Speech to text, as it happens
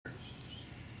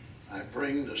I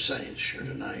bring the saints here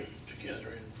tonight together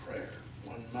in prayer,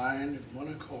 one mind and one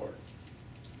accord.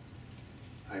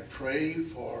 I pray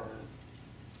for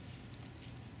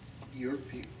your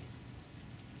people.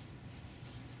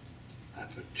 I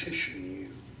petition you,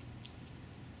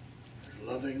 as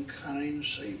loving, kind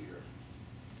Savior,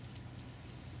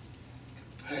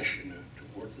 compassionate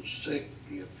toward the sick,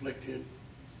 the afflicted,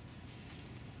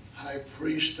 High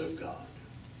Priest of God,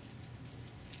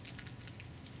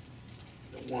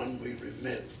 the one we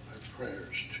remit our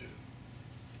prayers to.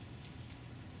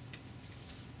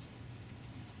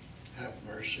 Have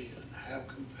mercy and have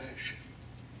compassion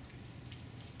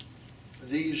for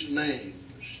these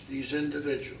names, these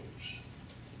individuals.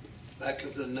 Back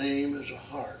of the name is a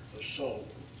heart, a soul,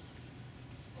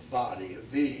 a body, a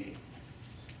being,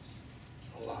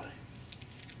 a life.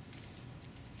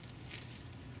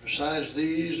 Besides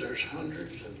these, there's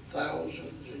hundreds and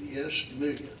thousands and yes,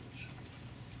 millions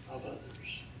of others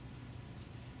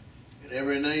in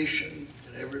every nation,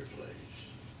 in every place.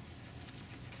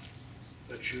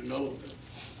 But you know them.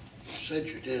 You said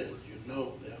you did. You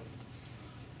know them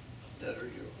that are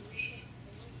yours.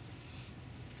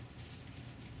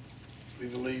 We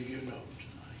believe you know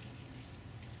tonight.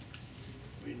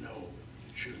 We know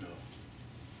that you know.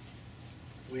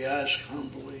 We ask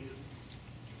humbly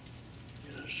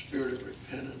in a spirit of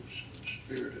repentance, in a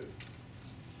spirit of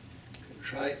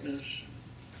contriteness,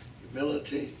 and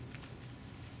humility,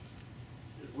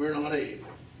 that we're not able,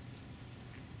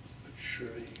 but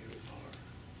surely you are.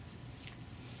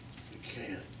 We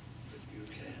can't, but you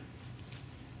can.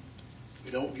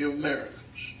 We don't give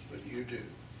miracles, but you do.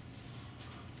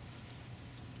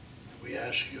 And we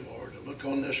ask you, Lord, to look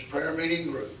on this prayer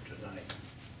meeting group tonight,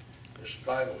 this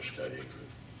Bible study group,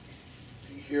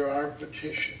 and hear our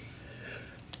petition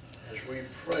as we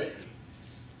pray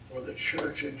for the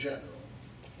church in general,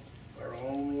 for our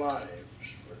own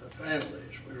lives, for the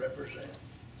families we represent,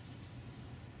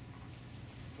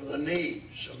 for the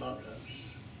needs among us.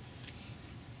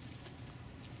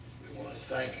 We want to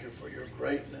thank you for your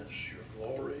greatness, your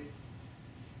glory.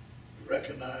 We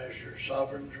recognize your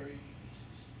sovereignty.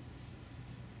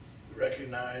 We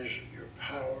recognize your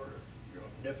power, your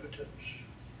omnipotence,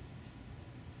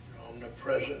 your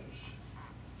omnipresence,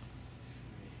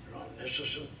 your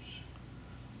omniscience.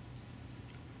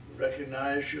 We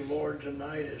recognize you, Lord,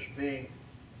 tonight as being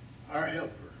our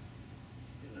helper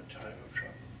in the time of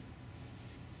trouble.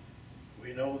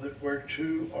 We know that where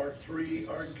two or three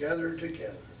are gathered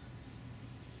together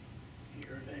in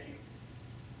your name,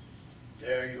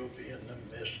 there you'll be in the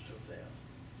midst of them.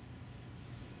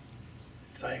 We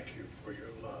thank you for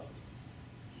your love.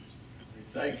 We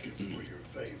thank you for your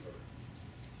favor.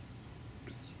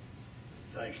 We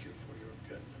thank you for your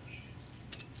goodness,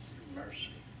 your mercy.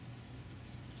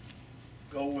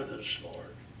 Go with us,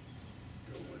 Lord.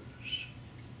 Go with us.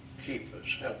 Keep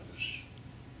us, help us.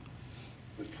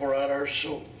 We pour out our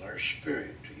soul, our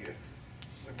spirit to you.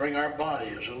 We bring our body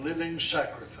as a living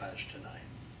sacrifice tonight,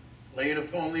 laying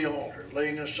upon the altar,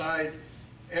 laying aside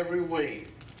every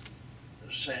weight,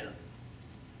 the sin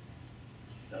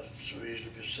that so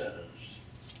easily beset us.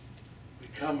 We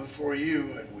come before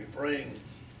you and we bring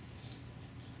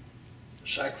the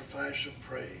sacrifice of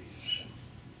praise.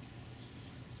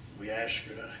 We ask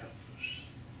you to help us.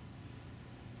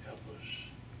 Help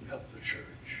us. Help the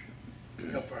church.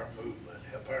 Help our movement.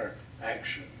 Help our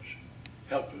actions.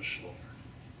 Help us, Lord,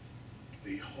 to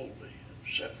be holy and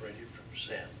separated from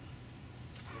sin,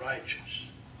 righteous,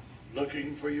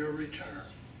 looking for your return,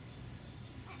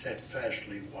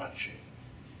 steadfastly watching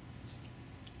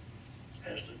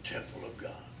as the temple of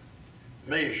God.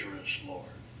 Measure us, Lord,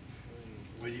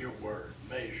 with your word.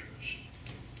 Measure us.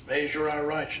 Measure our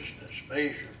righteousness.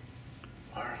 Measure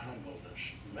our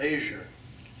humbleness. Measure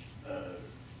the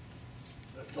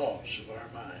thoughts of our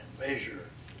mind. Measure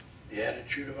the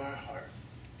attitude of our heart.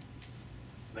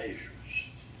 Measure us,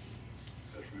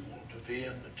 because we want to be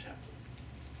in the temple,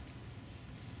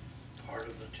 part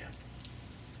of the temple,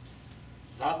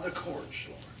 not the courts,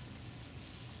 Lord.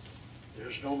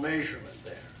 There's no measurement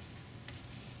there,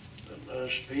 but let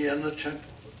us be in the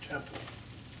temple of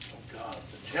God,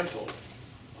 the temple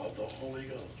of the Holy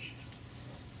Ghost,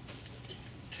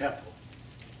 temple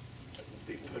that will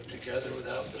be put together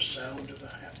without the sound of a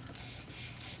hammer.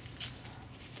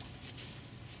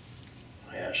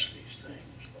 I ask these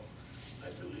things, Lord. I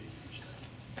believe these things.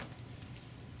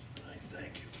 And I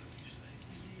thank you for these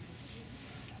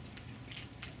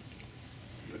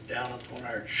things. Look down upon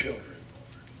our children,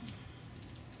 Lord.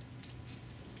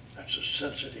 That's a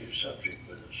sensitive subject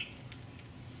with us,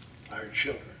 Lord. Our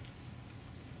children.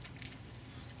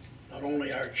 Not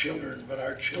only our children, but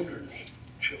our children's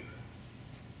children.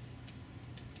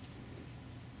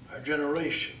 our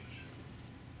generations.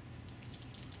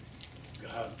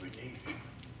 God, we need you.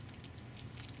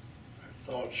 Our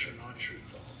thoughts are not your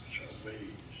thoughts, our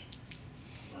ways,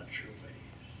 not your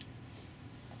ways.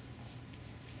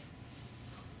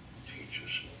 Teach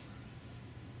us, Lord.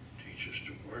 Teach us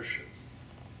to worship.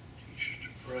 Teach us to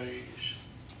praise.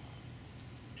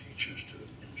 Teach us to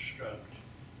instruct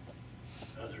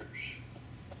others.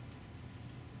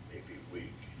 Maybe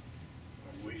weak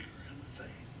or weaker in the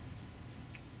faith.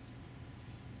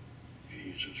 In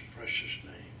Jesus' precious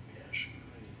name we ask you.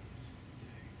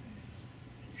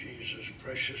 In Jesus'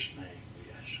 precious name we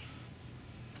ask you.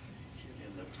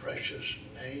 In the precious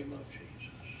name of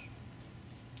Jesus.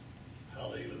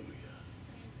 Hallelujah.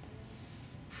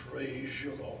 Praise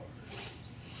your Lord.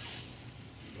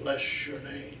 Bless your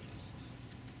name.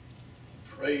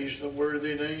 Praise the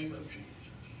worthy name of Jesus.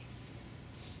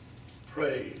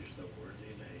 Praise the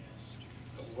worthy name.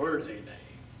 The worthy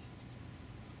name.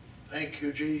 Thank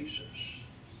you, Jesus.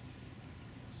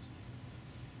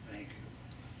 Thank you.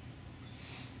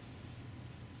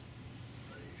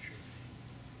 Praise your name.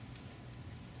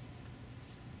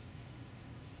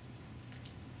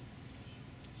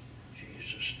 In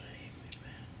Jesus' name,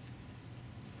 amen.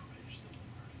 Praise the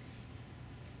Lord.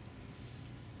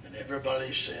 And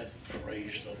everybody said,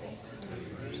 praise the Lord.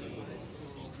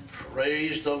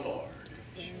 Praise the Lord.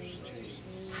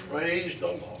 Praise the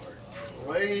Lord.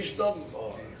 Praise the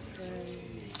Lord.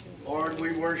 Lord,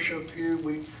 we worship you.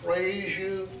 We praise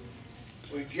you.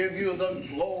 We give you the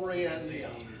glory and the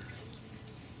honor.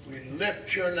 We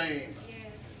lift your name.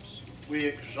 We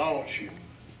exalt you.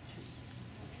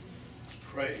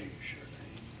 Praise your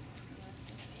name.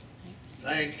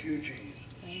 Thank you, Jesus.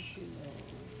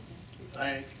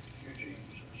 Thank you, Jesus.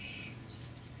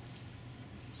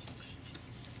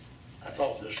 I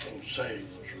thought this little saying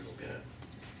was real good.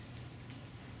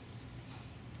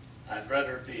 I'd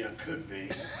rather be a could be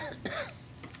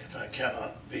if I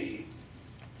cannot be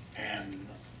an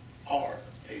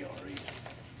R-A-R-E.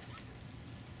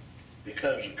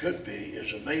 Because a could be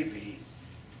is a maybe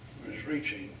who is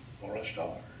reaching for a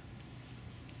star.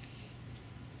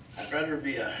 I'd rather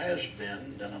be a has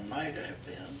been than a might have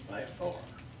been by far.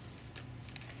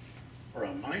 For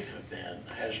a might have been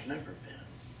has never been,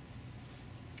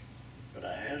 but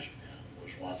a has been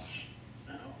was once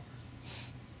an hour.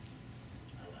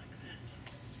 I like that.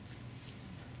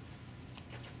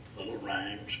 Little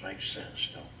rhymes make sense,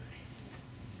 don't they?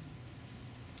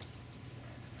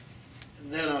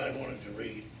 And then I wanted to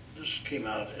read, this came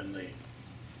out in the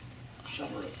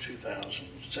summer of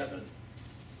 2007, in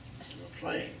the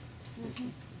Flame. Mm-hmm.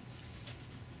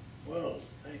 Well,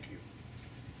 thank you.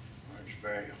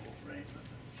 Orangeberry, whole grain.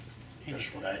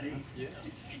 Just what I need. Yeah.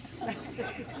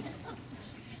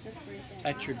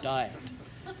 That's your diet.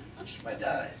 That's my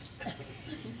diet.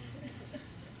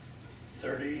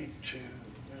 32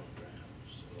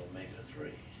 milligrams of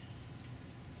omega-3.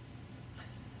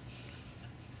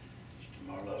 Mr.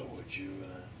 Marlow, would you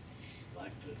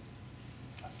like to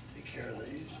take care of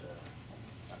these?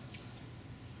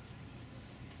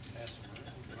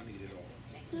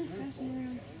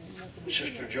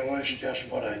 Sister Joyce,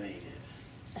 just what I needed.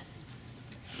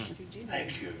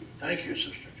 Thank you. Thank you,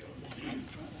 Sister Joyce.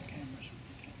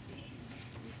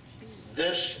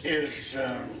 This is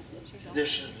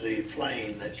the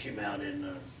Flame that came out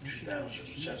in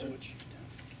 2007.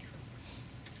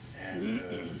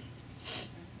 And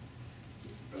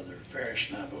Brother Ferris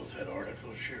and I both had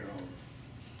articles here on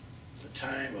the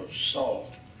time of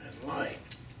salt and light.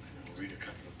 And I'll read a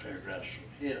couple of paragraphs from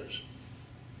his.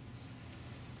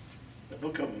 The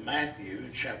book of Matthew,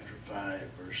 chapter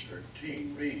 5, verse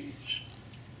 13 reads,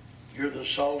 "You're the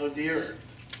salt of the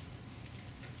earth."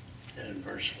 And in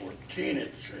verse 14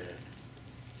 it said,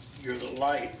 "You're the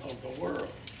light of the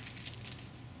world."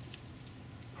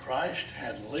 Christ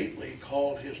had lately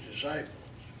called his disciples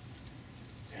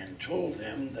and told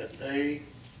them that they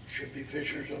should be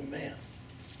fishers of men.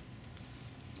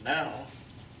 Now,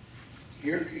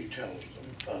 here he tells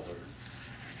them further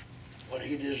what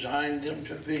he designed them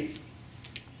to be: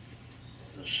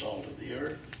 the salt of the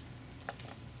earth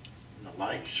and the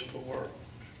lights of the world,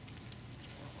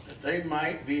 that they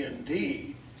might be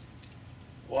indeed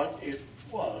what it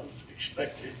was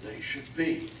expected they should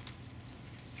be.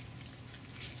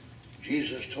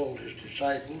 Jesus told his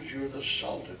disciples, "You're the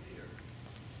salt of the earth."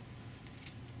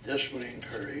 This would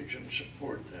encourage and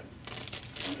support them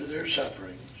under their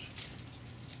sufferings,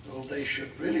 though they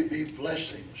should really be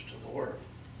blessings to the world.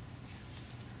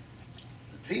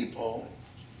 The people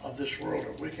of this world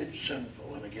are wicked,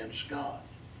 sinful, and against God.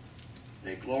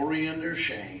 They glory in their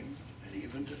shame, and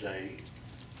even today,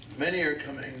 many are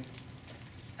coming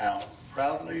out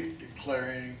proudly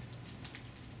declaring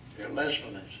their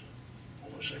lesbianism,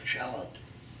 homosexuality,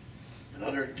 and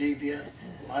other deviant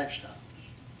lifestyles.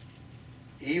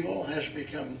 Evil has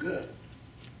become good,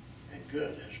 and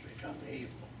good has become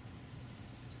evil.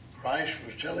 Christ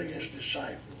was telling his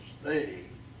disciples they,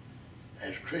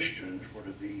 as Christians, were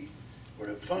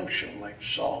to function like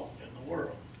salt in the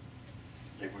world.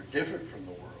 They were different from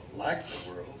the world. Like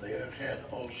the world, they had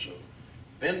also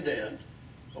been dead,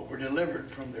 but were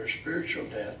delivered from their spiritual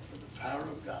death by the power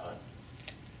of God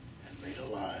and made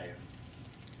alive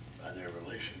by their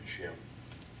relationship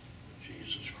with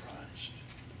Jesus Christ.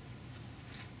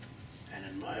 And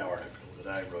in my article that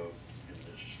I wrote in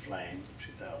this Flame of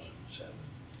 2007,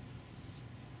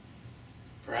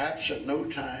 perhaps at no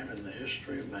time in the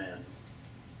history of man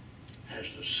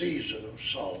has the season of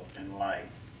salt and light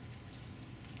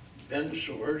been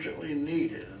so urgently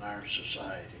needed in our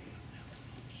society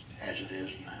as it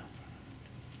is now.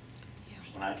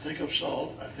 When I think of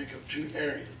salt, I think of two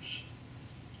areas: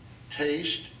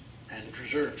 taste and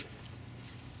preserving.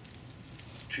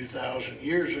 2,000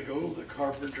 years ago, the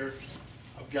carpenter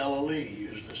of Galilee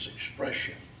used this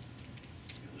expression: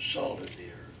 "You're the salt of the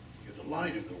earth, you're the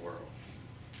light of the world."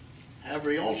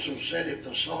 However, he also said if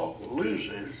the salt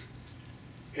loses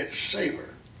its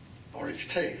savor or its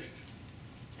taste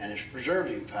and its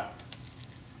preserving power,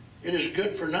 it is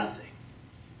good for nothing.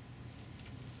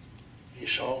 He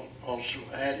also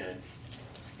added,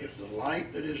 if the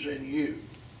light that is in you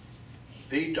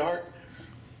be darkness,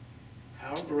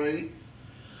 how great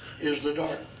is the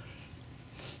darkness?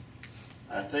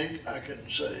 I think I can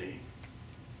say,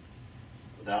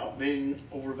 without being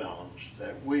overbalanced,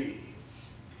 that we,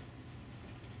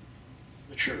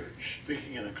 the church,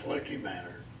 speaking in a collective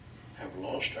manner, have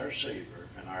lost our savor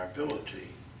and our ability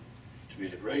to be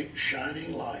the great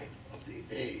shining light of the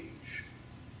age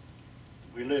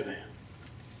we live in.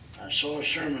 I saw a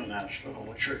sermon announcement on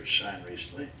a church sign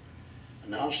recently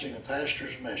announcing the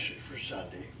pastor's message for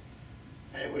Sunday,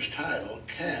 and it was titled,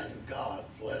 "Can God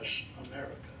Bless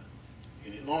America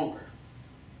Any Longer?"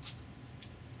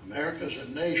 America is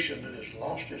a nation that has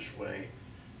lost its way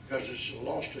because it's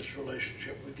lost its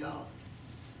relationship with God.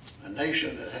 A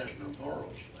nation that has no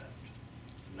morals left.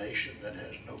 A nation that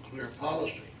has no clear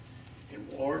policy in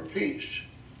war or peace.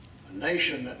 A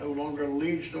nation that no longer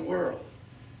leads the world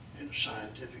in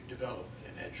scientific development,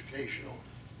 in educational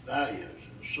values,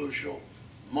 and social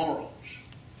morals,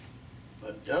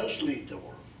 but does lead the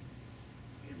world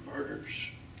in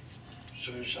murders,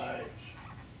 suicides,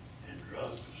 and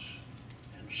drugs,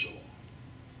 and so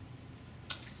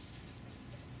on.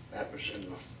 That was in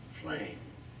the Flame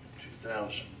in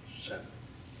 2007.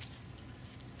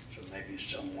 So maybe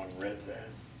someone read that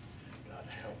and got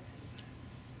help from that.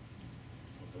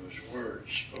 Of those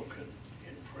words spoken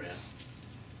in print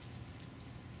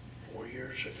 4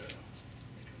 years ago.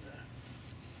 Think of that.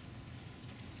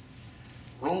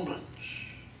 Romans,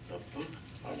 the book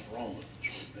of Romans,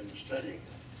 we've been studying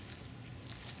it.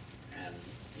 And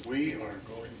we are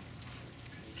going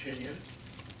to continue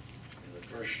in the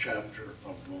first chapter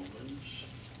of Romans.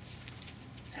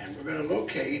 And we're going to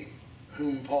locate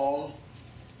whom Paul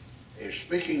is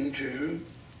speaking to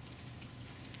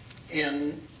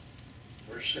in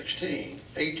verse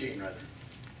 18 rather,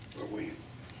 where we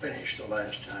finished the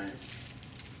last time,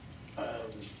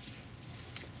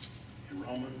 in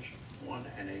Romans 1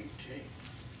 and 18.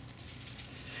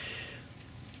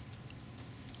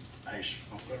 I'm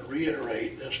going to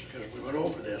reiterate this because we went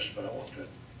over this, but I want to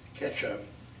catch up.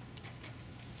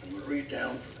 I'm going to read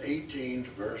down from 18 to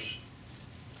verse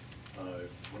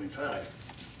 25,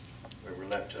 where we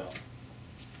left off.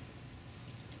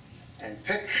 And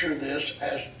picture this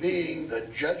as being the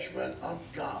judgment of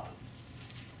God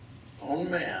on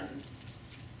man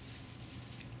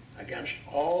against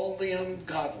all the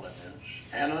ungodliness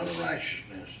and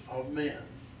unrighteousness of men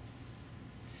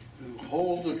who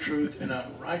hold the truth in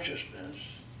unrighteousness.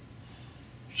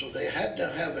 So they had to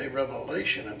have a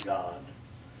revelation of God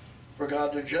for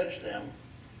God to judge them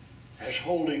as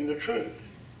holding the truth.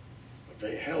 But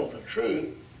they held the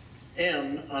truth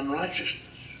in unrighteousness.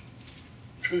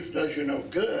 Truth does you no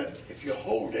good if you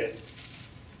hold it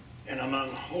in an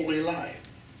unholy life,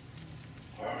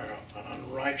 or an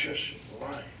unrighteous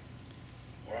life,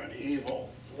 or an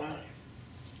evil life.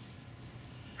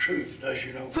 Truth does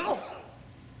you no good.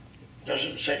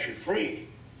 Doesn't set you free.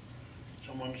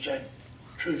 Someone said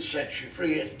truth sets you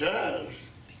free. It does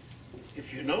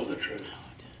if you know the truth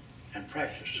and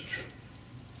practice the truth.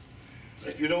 But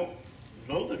if you don't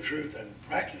know the truth and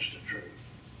practice the truth,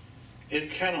 it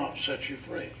cannot set you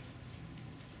free.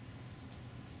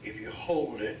 If you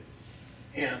hold it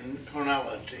in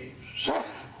carnality, sin,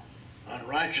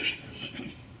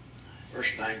 unrighteousness.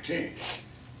 Verse 19,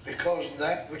 because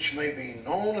that which may be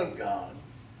known of God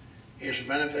is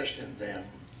manifest in them,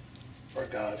 for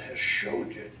God has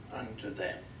showed it unto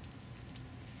them.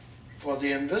 For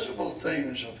the invisible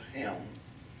things of him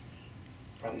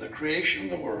from the creation of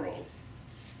the world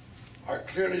are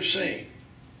clearly seen,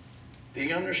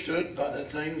 being understood by the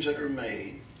things that are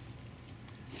made,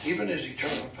 even his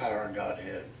eternal power and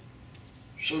Godhead,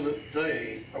 so that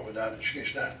they are without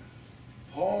excuse. Now,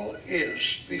 Paul is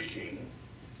speaking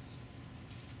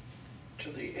to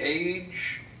the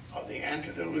age of the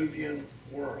antediluvian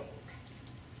world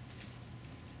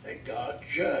that God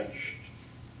judged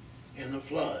in the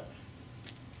flood.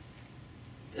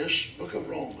 This book of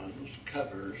Romans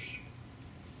covers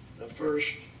the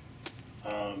first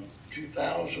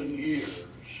 2,000 years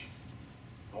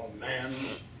of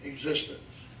man's existence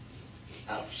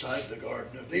outside the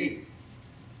Garden of Eden,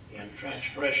 in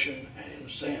transgression and in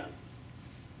sin.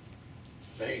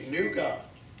 They knew God.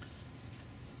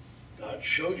 God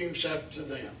showed himself to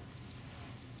them.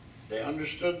 They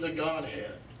understood the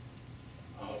Godhead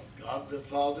of God the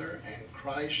Father and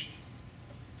Christ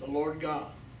the Lord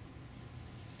God.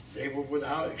 They were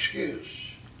without excuse.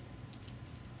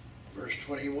 Verse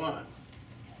 21,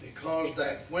 because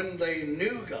that when they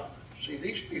knew God, see,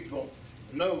 these people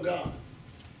know God.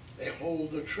 They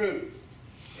hold the truth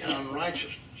in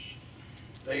unrighteousness.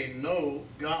 They know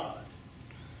God.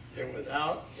 They're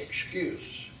without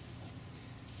excuse.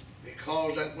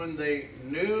 Because that when they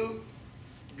knew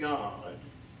God,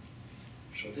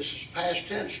 so this is past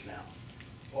tense now.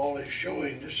 Paul is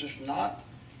showing this is not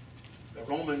the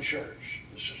Roman church.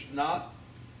 This is not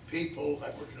people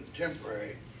that were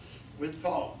contemporary with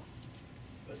Paul.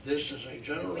 But this is a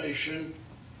generation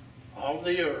of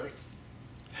the earth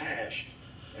past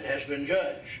that has been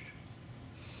judged.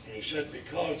 And he said,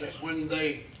 because that when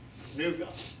they knew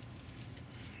God,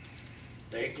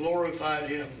 they glorified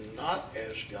him not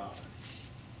as God,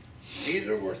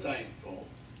 neither were thankful,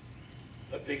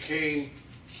 but became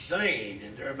vain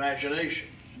in their imaginations,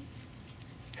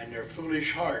 and their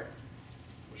foolish heart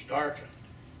was darkened.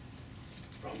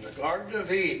 From the Garden of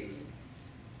Eden,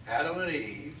 Adam and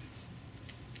Eve,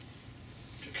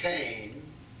 to Cain,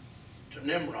 to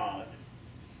Nimrod,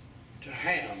 to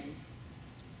Ham,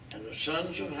 and the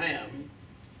sons of Ham,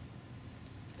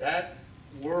 that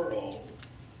world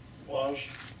was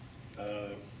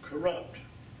corrupt.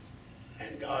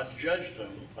 And God judged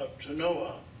them up to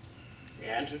Noah,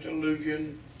 the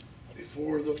antediluvian,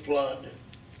 before the flood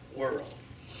world.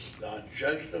 God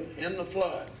judged them in the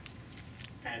flood.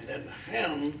 And then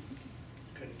Ham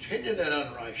continued that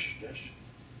unrighteousness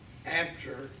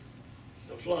after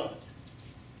the flood.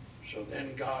 So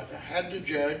then God had to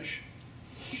judge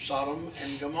Sodom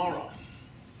and Gomorrah,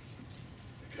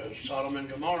 because Sodom and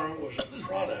Gomorrah was a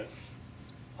product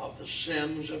of the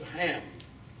sins of Ham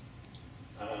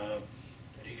that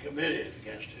he committed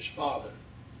against his father.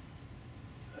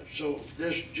 So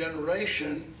this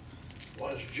generation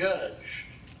was judged,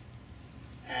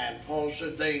 and Paul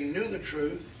said they knew the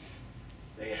truth,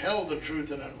 they held the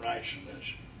truth in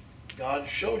unrighteousness, God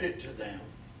showed it to them,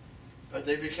 but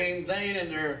they became vain in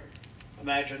their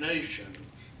imaginations,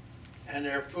 and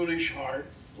their foolish heart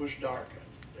was darkened.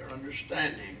 Their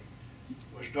understanding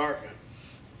was darkened.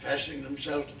 Professing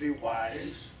themselves to be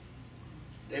wise,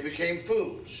 they became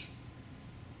fools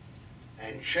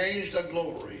and changed the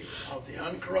glory of the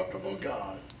uncorruptible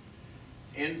God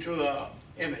into an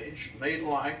image made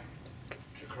like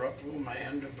to corruptible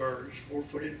man, to birds,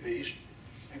 four-footed beasts,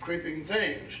 and creeping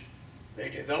things. They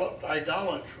developed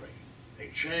idolatry. They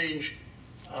changed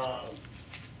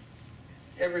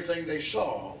everything they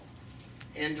saw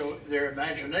into their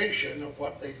imagination of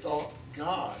what they thought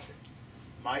God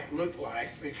might look like,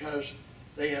 because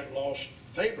they had lost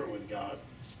favor with God,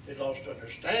 they lost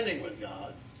understanding with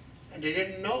God, and they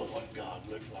didn't know what God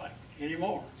looked like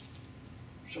anymore.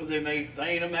 So they made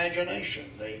vain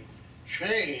imagination. They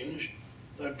changed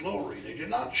the glory. They did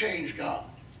not change God.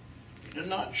 They did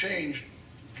not change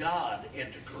God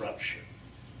into corruption.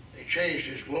 They changed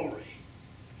his glory,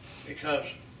 because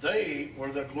they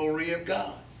were the glory of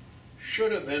God.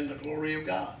 Should have been the glory of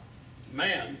God.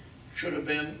 Man should have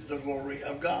been the glory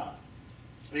of God.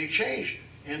 But he changed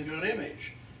it into an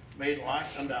image made like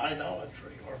unto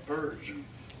idolatry, or birds and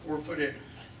four-footed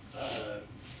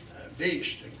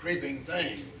beasts and creeping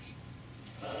things.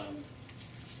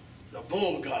 The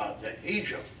bull god that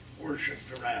Egypt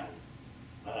worshipped around,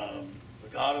 the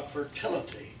god of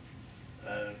fertility,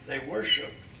 they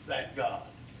worshiped that god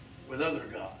with other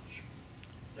gods.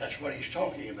 That's what he's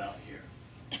talking about here.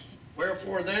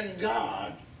 Wherefore then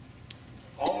God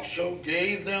also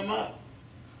gave them up.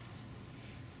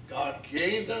 God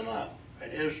gave them up.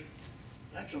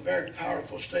 That's a very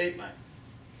powerful statement.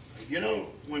 You know,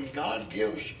 when God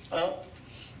gives up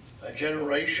a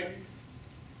generation,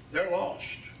 they're lost.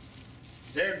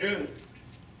 They're doomed.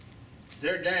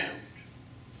 They're damned.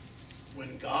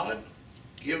 When God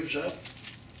gives up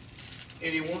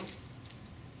anyone,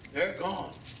 they're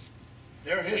gone.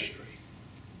 They're history.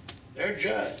 They're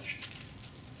judged.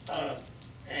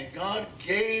 And God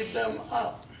gave them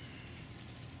up.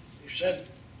 He said,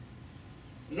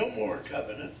 no more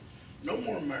covenant, no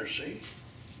more mercy.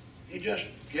 He just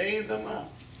gave them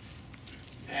up.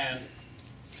 And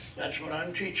that's what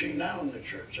I'm teaching now in the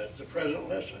church. That's the present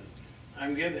lesson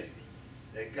I'm giving.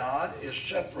 That God is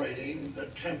separating the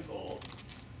temple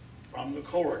from the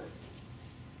court.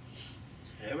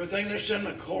 And everything that's in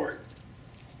the court,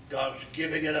 God's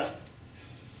giving it up.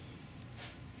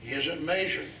 He isn't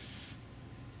measured.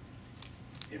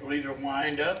 It will either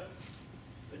wind up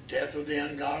the death of the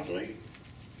ungodly,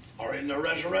 or in the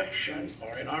resurrection,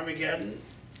 or in Armageddon,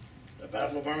 the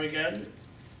battle of Armageddon,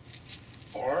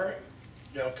 or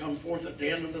they'll come forth at the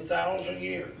end of the 1,000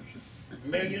 years.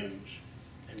 Millions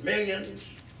and millions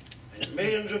and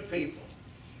millions of people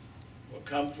will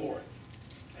come forth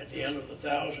at the end of the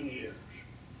 1,000 years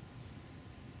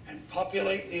and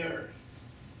populate the earth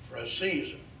for a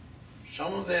season.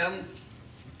 Some of them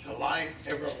to life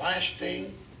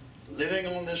everlasting, living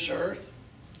on this earth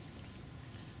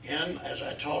in, as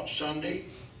I taught Sunday,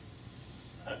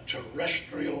 a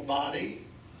terrestrial body,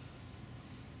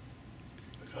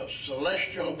 because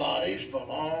celestial bodies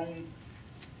belong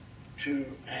to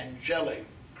angelic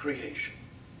creation.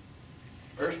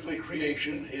 Earthly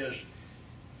creation is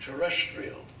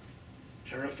terrestrial.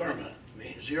 Terra firma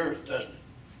means the earth, doesn't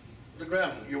it? The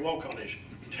ground you walk on is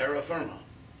terra firma.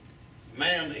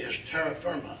 Man is terra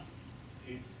firma.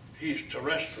 He's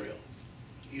terrestrial.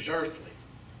 He's earthly.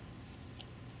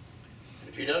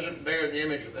 If he doesn't bear the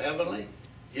image of the heavenly,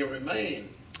 he'll remain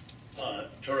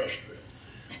terrestrial.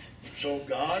 So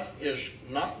God is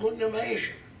not going to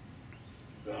measure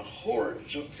the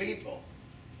hordes of people.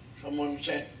 Someone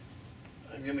said,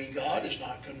 you mean God is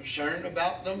not concerned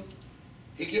about them?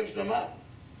 He gives them up.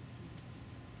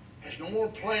 There's no more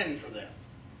plan for them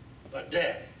but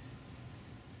death.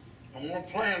 No more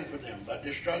plan for them but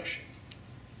destruction.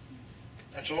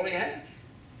 That's all he has.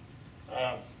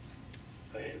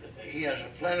 He has a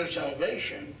plan of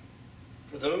salvation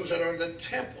for those that are the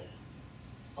temple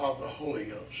of the Holy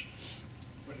Ghost.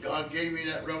 When God gave me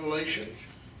that revelation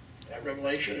in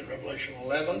Revelation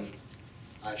 11,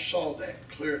 I saw that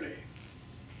clearly.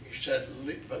 He said,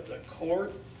 but the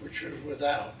court which is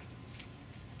without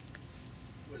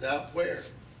where?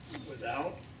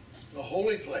 Without the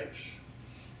holy place,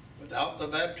 without the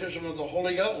baptism of the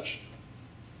Holy Ghost.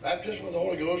 Baptism of the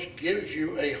Holy Ghost gives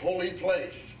you a holy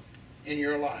place in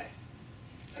your life.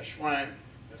 That's why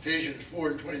Ephesians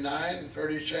 4:29 and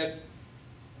 30 said,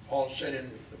 Paul said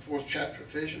in the 4th chapter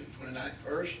of Ephesians, 29th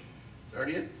verse,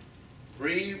 30th,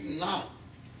 grieve not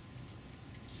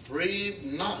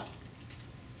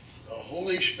the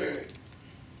Holy Spirit.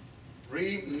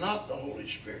 Grieve not the Holy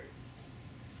Spirit,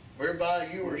 whereby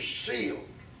you are sealed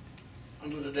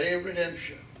unto the day of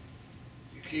redemption.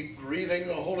 You keep grieving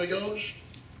the Holy Ghost,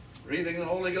 grieving the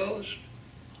Holy Ghost.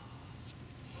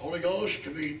 The Holy Ghost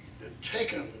can be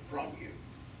taken from you.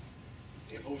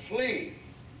 It will flee,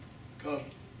 because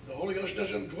the Holy Ghost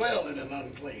doesn't dwell in an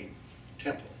unclean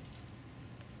temple.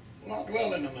 It will not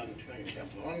dwell in an unclean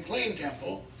temple. An unclean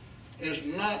temple is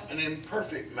not an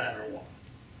imperfect man or woman.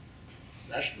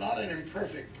 That's not an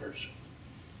imperfect person.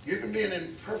 You can be an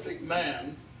imperfect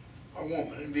man or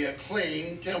woman and be a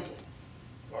clean temple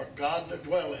for God to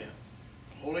dwell in.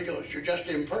 The Holy Ghost, you're just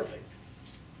imperfect.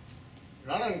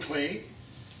 You're not unclean,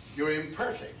 you're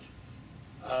imperfect.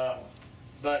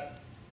 But